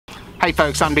Hey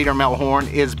folks, I'm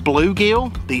Melhorn. Is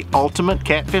bluegill the ultimate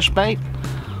catfish bait?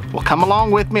 Well, come along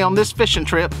with me on this fishing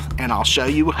trip and I'll show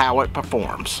you how it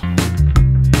performs.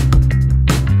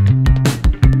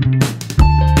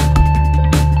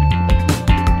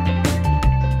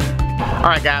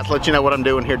 Alright guys, let you know what I'm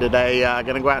doing here today.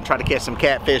 Gonna go out and try to catch some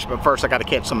catfish, but first I gotta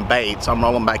catch some bait. So I'm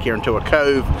rolling back here into a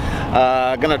cove.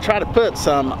 Gonna try to put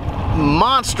some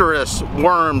monstrous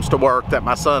worms to work that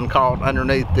my son caught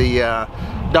underneath the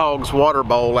dog's water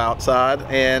bowl outside,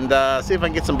 and see if I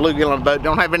can get some bluegill on the boat.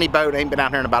 Don't have any boat, ain't been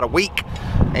out here in about a week.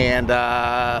 And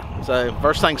so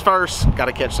first things first,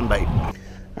 gotta catch some bait.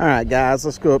 Alright guys,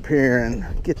 let's go up here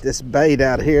and get this bait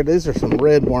out of here. These are some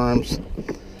red worms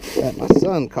that my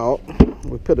son caught.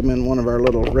 We put them in one of our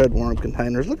little red worm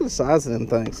containers. Look at the size of them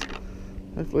things.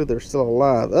 Hopefully they're still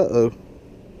alive. Uh-oh.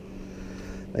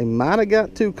 They might have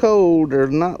got too cold. They're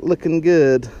not looking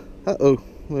good. Uh-oh.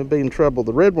 We'll be in trouble.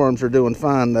 The red worms are doing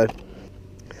fine though.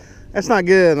 That's not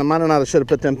good. I might have not should have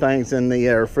put them things in the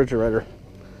refrigerator.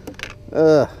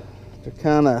 They're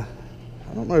kind of,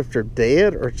 I don't know if they're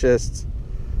dead or just,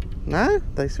 no,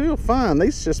 they feel fine.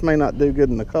 These just may not do good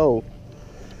in the cold.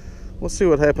 We'll see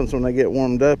what happens when they get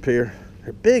warmed up here.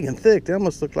 They're big and thick. They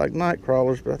almost look like night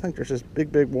crawlers, but I think they're just big,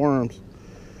 big worms.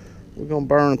 We're gonna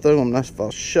burn through them. That's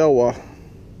for sure.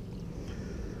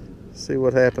 See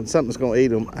what happens. Something's gonna eat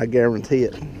them, I guarantee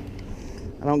it.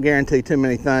 I don't guarantee too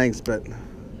many things, but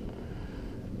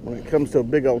when it comes to a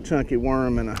big old chunky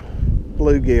worm and a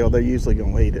bluegill, they're usually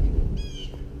gonna eat it.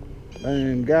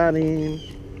 Boom, got him.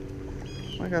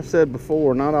 Like I said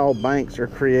before, not all banks are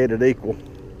created equal.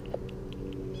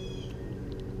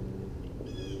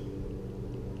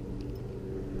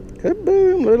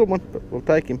 Kaboom, little one, but we'll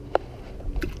take him.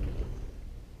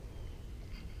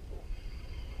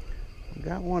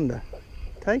 Got one to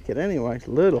take it anyway.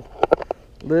 Little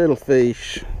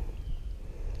fish.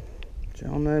 But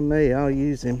y'all know me, I'll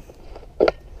use him.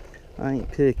 I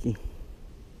ain't picky.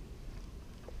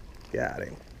 Got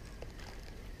him.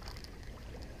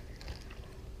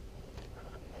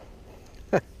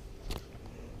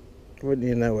 Wouldn't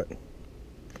you know it?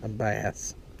 A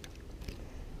bass.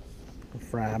 A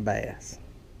fry bass.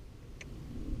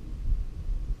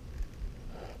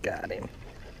 Got him.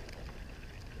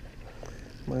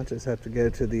 Might just have to go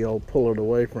to the old pull it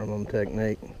away from them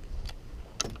technique.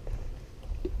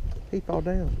 He fall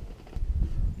down.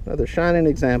 Another shining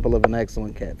example of an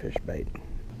excellent catfish bait.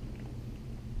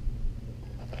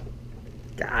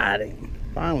 Got him.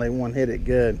 Finally one hit it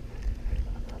good.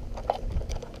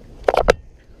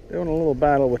 Doing a little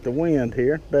battle with the wind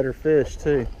here. Better fish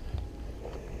too.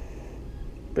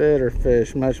 Better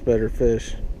fish, much better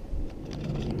fish.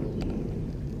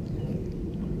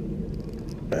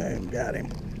 Boom, got him.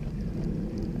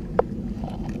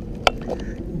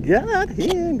 Got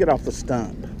him. Get off the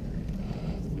stump.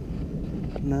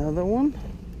 Another one.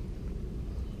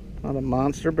 Not a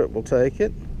monster, but we'll take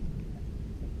it.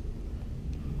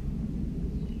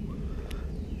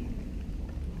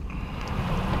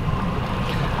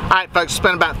 Alright folks,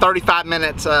 spent about 35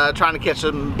 minutes trying to catch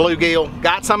some bluegill.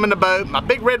 Got some in the boat. My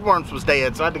big red worms was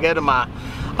dead, so I had to go to my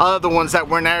other ones that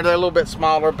were in there. They're a little bit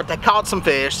smaller, but they caught some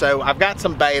fish, so I've got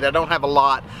some bait. I don't have a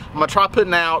lot. I'm going to try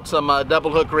putting out some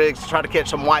double hook rigs to try to catch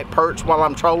some white perch while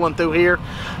I'm trolling through here.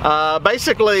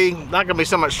 Basically, not going to be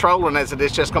so much trolling as it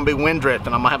is just going to be wind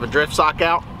drifting. I'm going to have a drift sock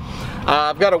out.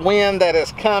 I've got a wind that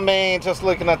is coming, just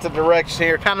looking at the direction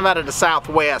here, kind of out of the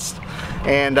southwest.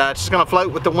 And it's just going to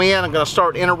float with the wind. I'm going to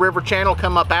start in a river channel,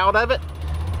 come up out of it,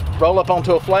 roll up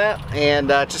onto a flat, and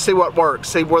just see what works,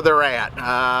 see where they're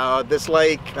at. This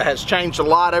lake has changed a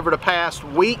lot over the past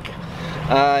week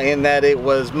in that it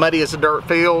was muddy as a dirt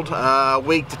field a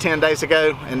week to 10 days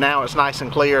ago, and now it's nice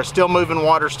and clear. Still moving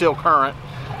water, still current.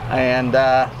 And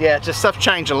yeah, just stuff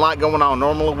changing, a lot going on.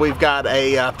 Normally we've got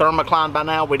a thermocline by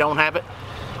now. We don't have it.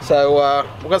 So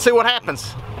we're gonna see what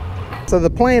happens. So the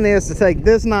plan is to take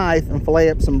this knife and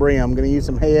fillet up some brim. I'm gonna use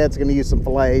some heads, gonna use some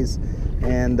fillets,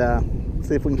 and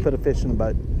see if we can put a fish in the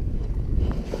boat.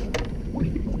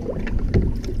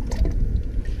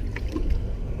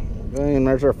 And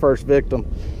there's our first victim.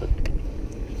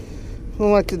 What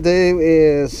I like to do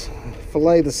is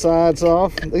fillet the sides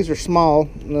off. These are small,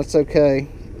 and that's okay.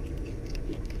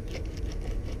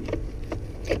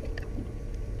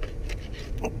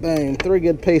 Boom, 3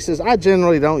 good pieces. I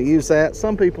generally don't use that.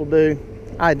 Some people do.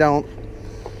 I don't.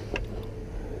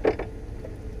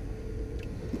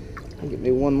 Get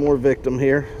me one more victim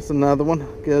here. It's another one,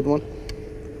 good one.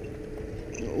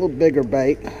 A little bigger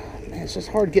bait. Man, it's just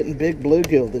hard getting big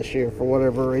bluegill this year for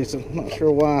whatever reason. I'm not sure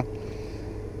why.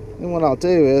 Then what I'll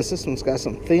do is, this one's got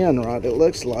some fin rod, it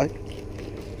looks like.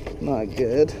 Not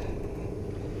good.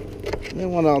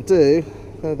 Then what I'll do,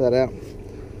 throw that out,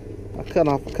 I'll cut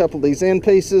off a couple of these end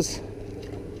pieces.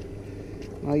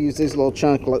 I'll use these little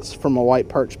chunklets for my white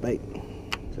perch bait.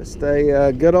 Just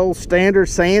a good old standard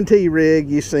Santee rig.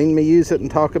 You've seen me use it and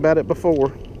talk about it before.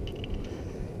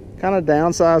 Kind of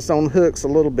downsized on hooks a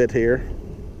little bit here.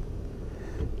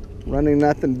 Running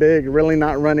nothing big, really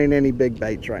not running any big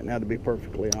baits right now, to be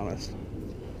perfectly honest.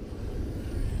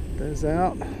 Those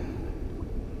out.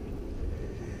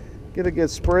 Get a good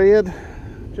spread.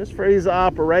 Just for ease of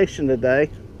operation today,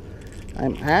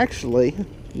 I'm actually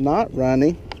not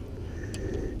running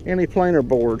any planer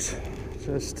boards,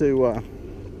 just to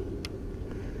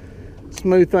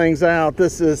smooth things out.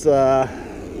 This is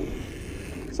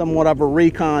somewhat of a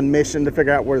recon mission to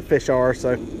figure out where the fish are,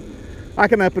 so I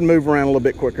can up and move around a little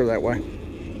bit quicker that way.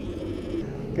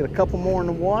 Get a couple more in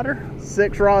the water.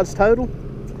 6 rods total.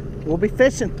 We'll be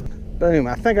fishing. Boom.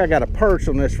 I think I got a perch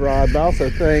on this rod, but I also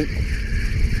think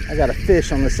I got a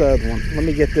fish on this other one. Let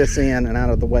me get this in and out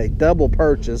of the way. Double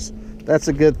perches. That's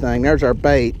a good thing. There's our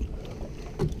bait.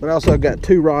 But I also got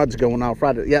 2 rods going off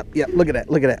right at, yep, look at that,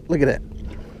 look at that, look at that.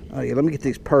 Oh yeah, let me get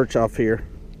these perch off here.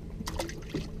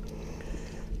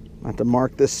 I have to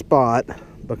mark this spot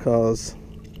because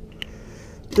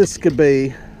this could be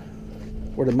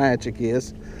where the magic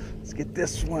is. Let's get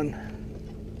this one.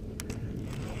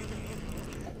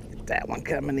 Get that one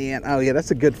coming in. Oh yeah,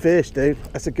 that's a good fish, dude.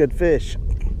 That's a good fish.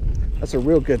 That's a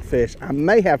real good fish. I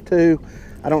may have 2.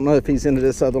 I don't know if he's into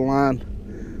this other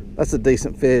line. That's a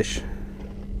decent fish.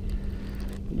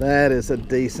 That is a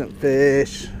decent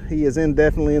fish. He is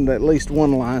definitely into at least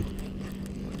 1 line.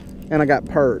 And I got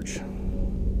perch.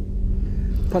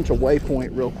 Punch a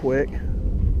waypoint real quick.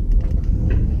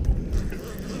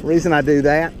 The reason I do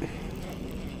that,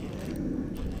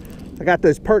 I got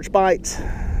those perch bites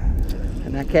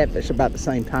and that catfish about the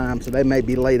same time, so they may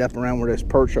be laid up around where those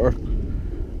perch are.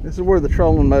 This is where the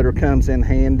trolling motor comes in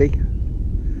handy.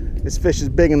 This fish is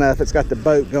big enough, it's got the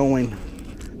boat going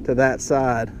to that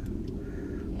side.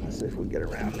 Let's see if we get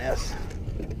around this.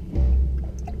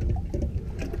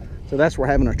 So that's where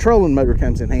having a trolling motor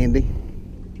comes in handy.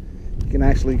 You can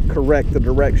actually correct the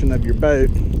direction of your boat.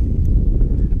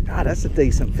 God, that's a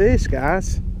decent fish,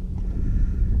 guys.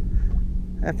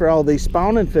 After all these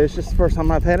spawning fish, this is the first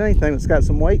time I've had anything that's got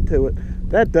some weight to it.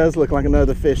 That does look like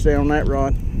another fish there on that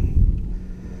rod.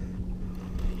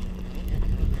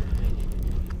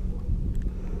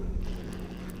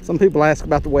 Some people ask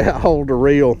about the way I hold a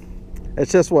reel.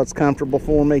 It's just what's comfortable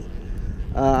for me.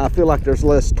 I feel like there's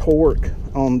less torque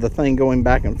on the thing going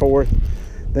back and forth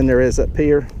than there is up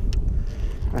here.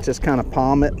 I just kind of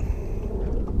palm it.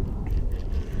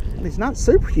 And he's not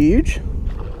super huge,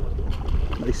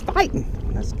 but he's fighting.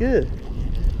 That's good.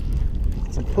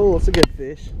 Some pull. It's a good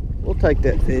fish. We'll take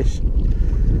that fish.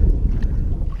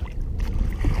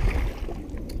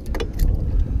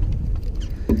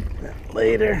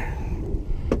 Later.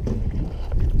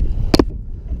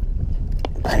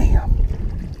 Bam.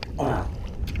 Wow.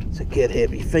 It's a good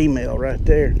heavy female right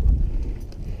there.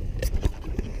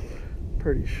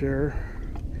 Pretty sure.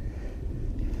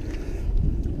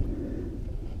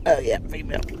 Oh yeah,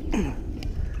 female.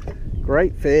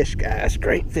 Great fish, guys.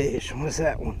 Great fish. What's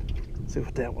that one? Let's see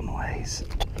what that one weighs.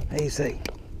 Easy.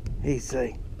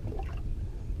 Easy.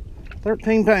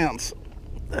 13 pounds.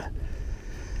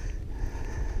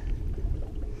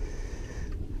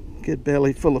 Good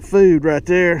belly full of food right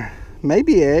there.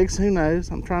 Maybe eggs, who knows?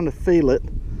 I'm trying to feel it.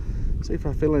 See if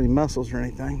I feel any muscles or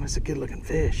anything. That's a good looking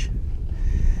fish.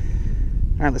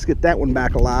 All right, let's get that one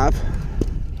back alive.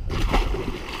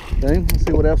 Okay, let's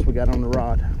see what else we got on the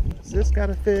rod. Has this got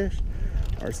a fish?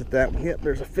 Or is it that one? Yep,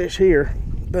 there's a fish here.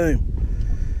 Boom.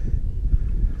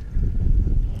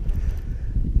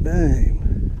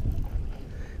 Boom.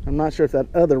 I'm not sure if that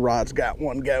other rod's got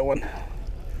one going.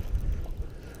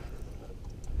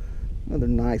 Another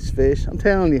nice fish. I'm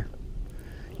telling you,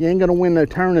 you ain't gonna win no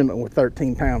tournament with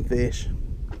 13-pound fish.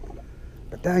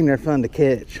 But dang, they're fun to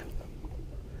catch.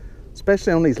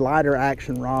 Especially on these lighter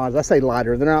action rods. I say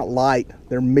lighter, they're not light,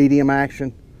 they're medium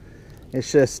action.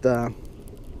 It's just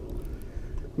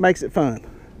makes it fun.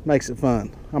 Makes it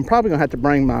fun. I'm probably gonna have to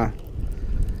bring my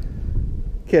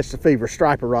Catch the Fever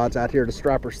striper rods out here, the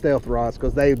striper stealth rods,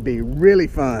 because they would be really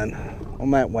fun on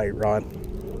that weight rod.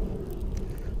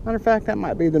 Matter of fact, that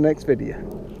might be the next video.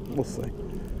 We'll see.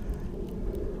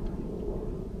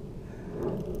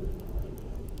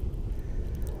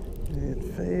 Good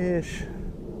fish.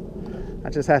 I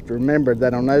just have to remember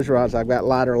that on those rods I've got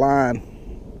lighter line.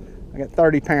 I got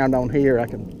 30 pound on here. I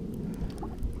can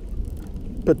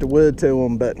put the wood to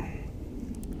them, but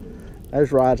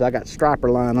those rods I got striper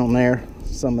line on there,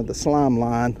 some of the slime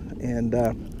line, and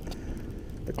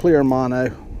the clear mono.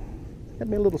 Got to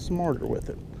be a little smarter with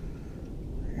it.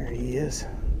 There he is.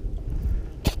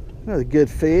 Another good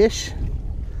fish.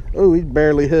 Oh, he's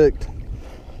barely hooked.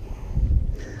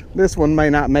 This one may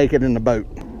not make it in the boat.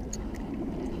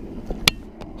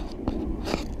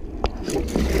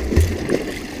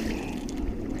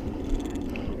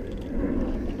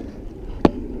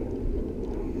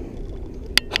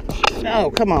 Oh,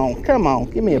 come on, come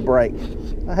on, give me a break.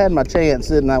 I had my chance,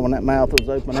 didn't I, when that mouth was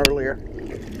open earlier?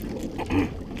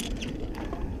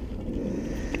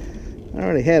 I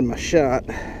already had my shot.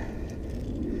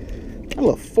 That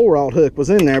little 4/0 hook was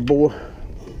in there, boy.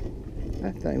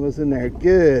 That thing was in there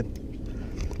good.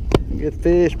 Good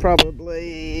fish,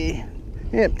 probably,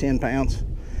 yep, 10 pounds.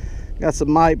 Got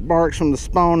some mite barks from the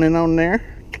spawning on there.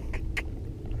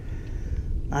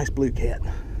 Nice blue cat.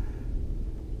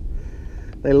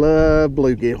 They love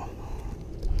bluegill.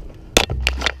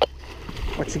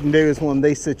 What you can do is one of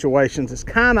these situations, it's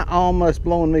kind of almost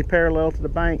blowing me parallel to the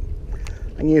bank.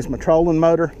 I can use my trolling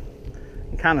motor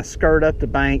and kind of skirt up the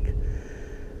bank.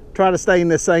 Try to stay in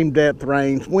the same depth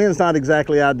range. Wind's not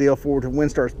exactly ideal for it. If the wind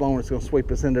starts blowing, it's going to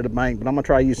sweep us into the bank, but I'm going to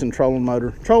try using trolling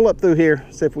motor. Troll up through here,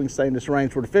 see if we can stay in this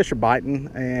range where the fish are biting,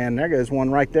 and there goes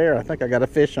one right there. I think I got a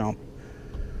fish on.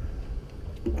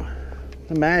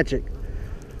 The magic.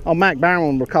 Oh, Mac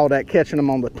Barron would call that catching them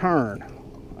on the turn.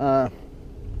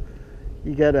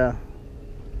 You gotta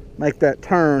make that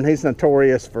turn. He's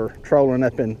notorious for trolling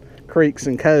up in creeks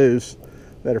and coves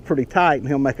that are pretty tight, and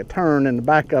he'll make a turn in the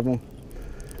back of them.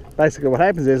 Basically what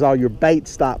happens is all your baits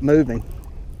stop moving,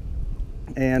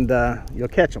 and you'll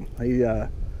catch them. He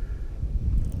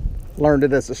learned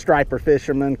it as a striper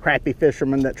fisherman, crappie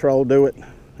fisherman that troll do it,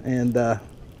 and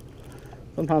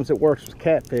sometimes it works with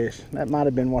catfish. That might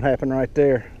have been what happened right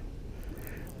there.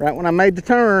 Right when I made the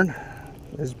turn,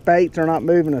 his baits are not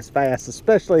moving as fast,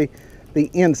 especially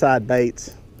the inside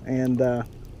baits. And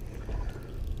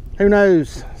who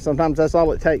knows, sometimes that's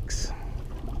all it takes.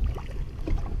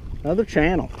 Another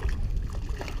channel.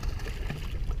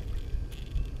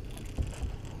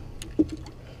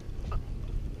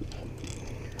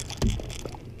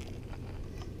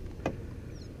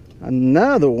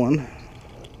 Another one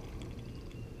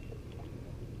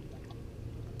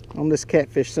on this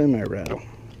Catfish sumo rattle.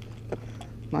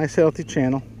 Nice healthy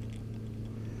channel.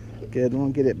 Good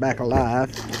one, get it back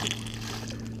alive.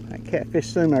 That Catfish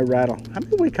sumo rattle. How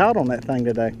many we caught on that thing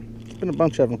today? It's been a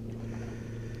bunch of them.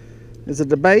 Is it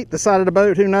the bait, the side of the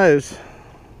boat? Who knows?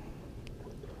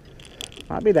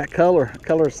 Might be that color.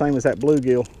 Color the same as that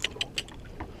bluegill.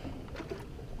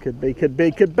 Could be, could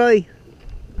be, could be.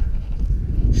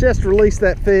 Just released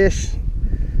that fish.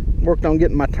 Worked on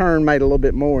getting my turn made a little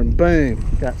bit more, and boom,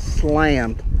 got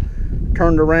slammed.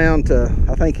 Turned around to,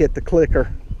 I think, hit the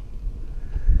clicker,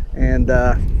 and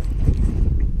I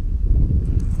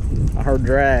heard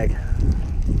drag.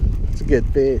 It's a good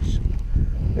fish.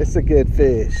 It's a good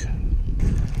fish.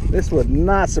 This would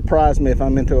not surprise me if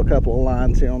I'm into a couple of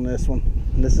lines here on this one.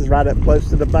 And this is right up close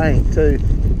to the bank too.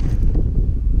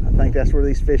 I think that's where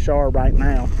these fish are right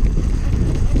now.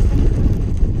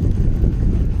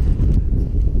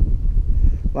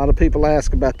 A lot of people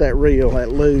ask about that reel, that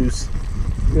Lose.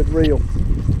 Good reel.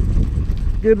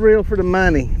 Good reel for the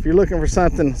money. If you're looking for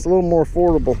something that's a little more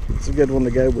affordable, it's a good one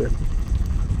to go with.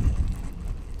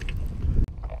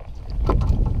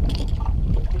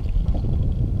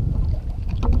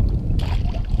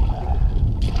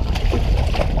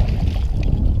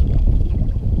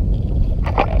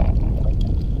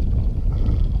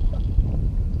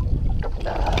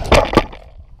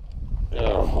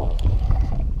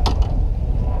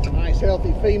 Nice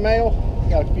healthy female.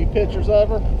 Got a few pictures of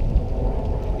her.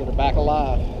 Get her back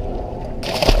alive.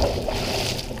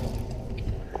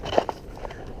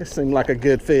 This seemed like a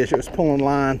good fish. It was pulling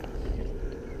line.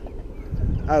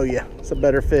 Oh yeah, it's a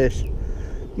better fish.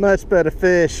 Much better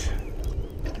fish.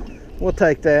 We'll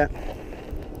take that.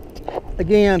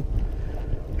 Again,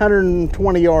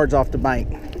 120 yards off the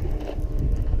bank.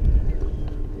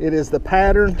 It is the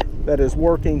pattern that is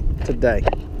working today.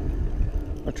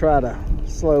 I'll try to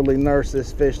slowly nurse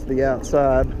this fish to the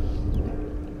outside.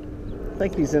 I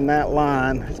think he's in that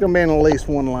line. He's gonna be in at least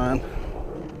one line.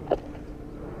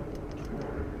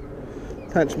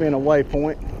 Punch me in a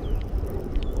waypoint.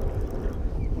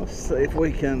 Let's see if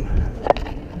we can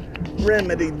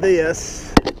remedy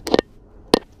this.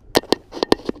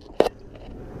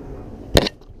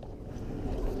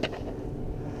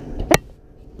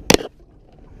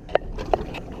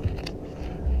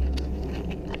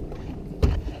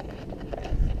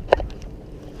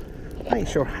 I ain't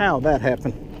sure how that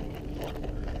happened.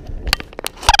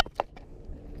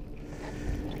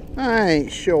 I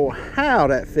ain't sure how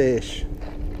that fish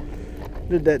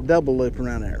Did that double loop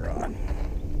around that rod.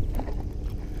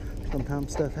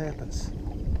 Sometimes stuff happens.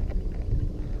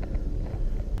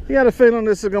 You got a feeling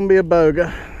this is gonna be a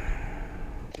boga.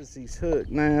 He's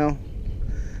hooked now.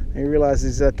 He realizes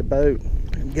he's at the boat.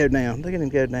 Go down. Look at him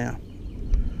go down.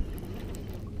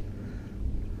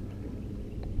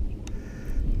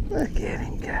 Look at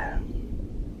him go.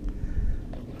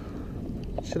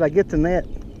 Should I get the net?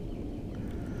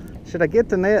 Should I get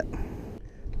the net?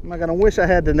 Am I gonna wish I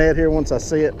had the net here once I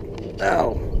see it?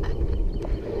 Oh.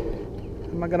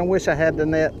 Am I gonna wish I had the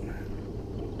net?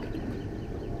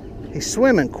 He's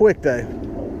swimming quick though.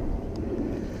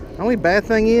 Only bad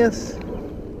thing is,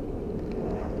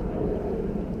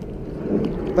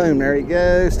 boom, there he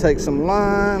goes. Take some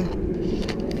line.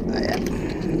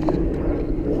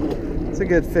 It's a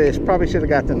good fish. Probably should have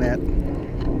got the net.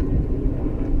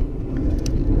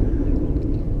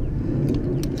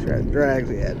 Try it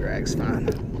drags. Yeah, drag's fine.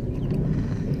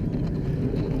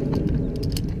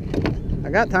 I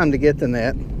got time to get the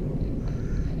net.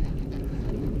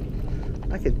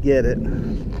 I could get it.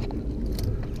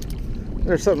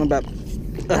 There's something about,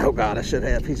 oh God, I should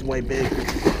have. He's way big.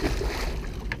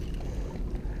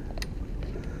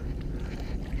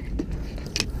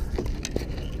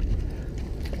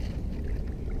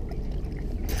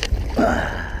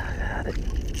 Got it.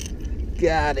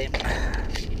 Got him.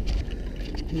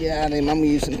 Got him. I'm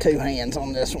using 2 hands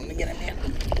on this one to get him in.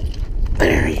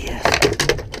 There he is.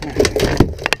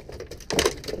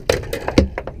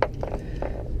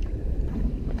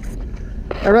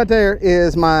 That right there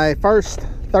is my first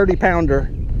 30-pounder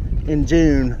in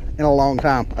June in a long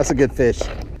time. That's a good fish.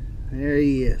 There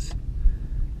he is.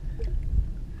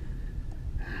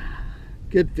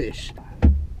 Good fish.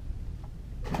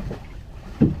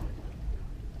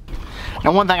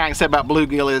 Now, one thing I can say about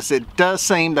bluegill is it does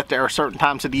seem that there are certain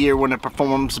times of the year when it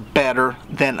performs better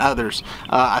than others.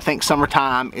 I think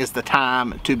summertime is the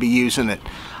time to be using it.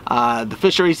 The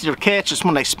fish are easier to catch. It's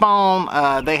when they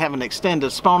spawn. They have an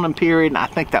extended spawning period, and I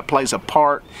think that plays a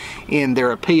part in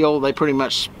their appeal. They pretty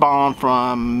much spawn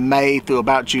from May through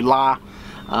about July.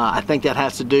 I think that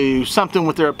has to do something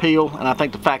with their appeal, and I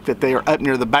think the fact that they're up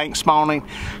near the bank spawning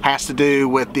has to do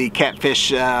with the catfish,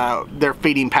 their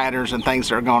feeding patterns and things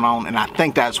that are going on, and I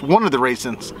think that's one of the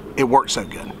reasons it works so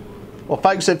good. Well,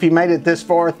 folks, if you made it this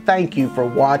far, thank you for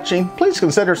watching. Please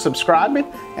consider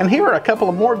subscribing, and here are a couple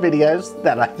of more videos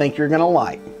that I think you're going to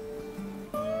like.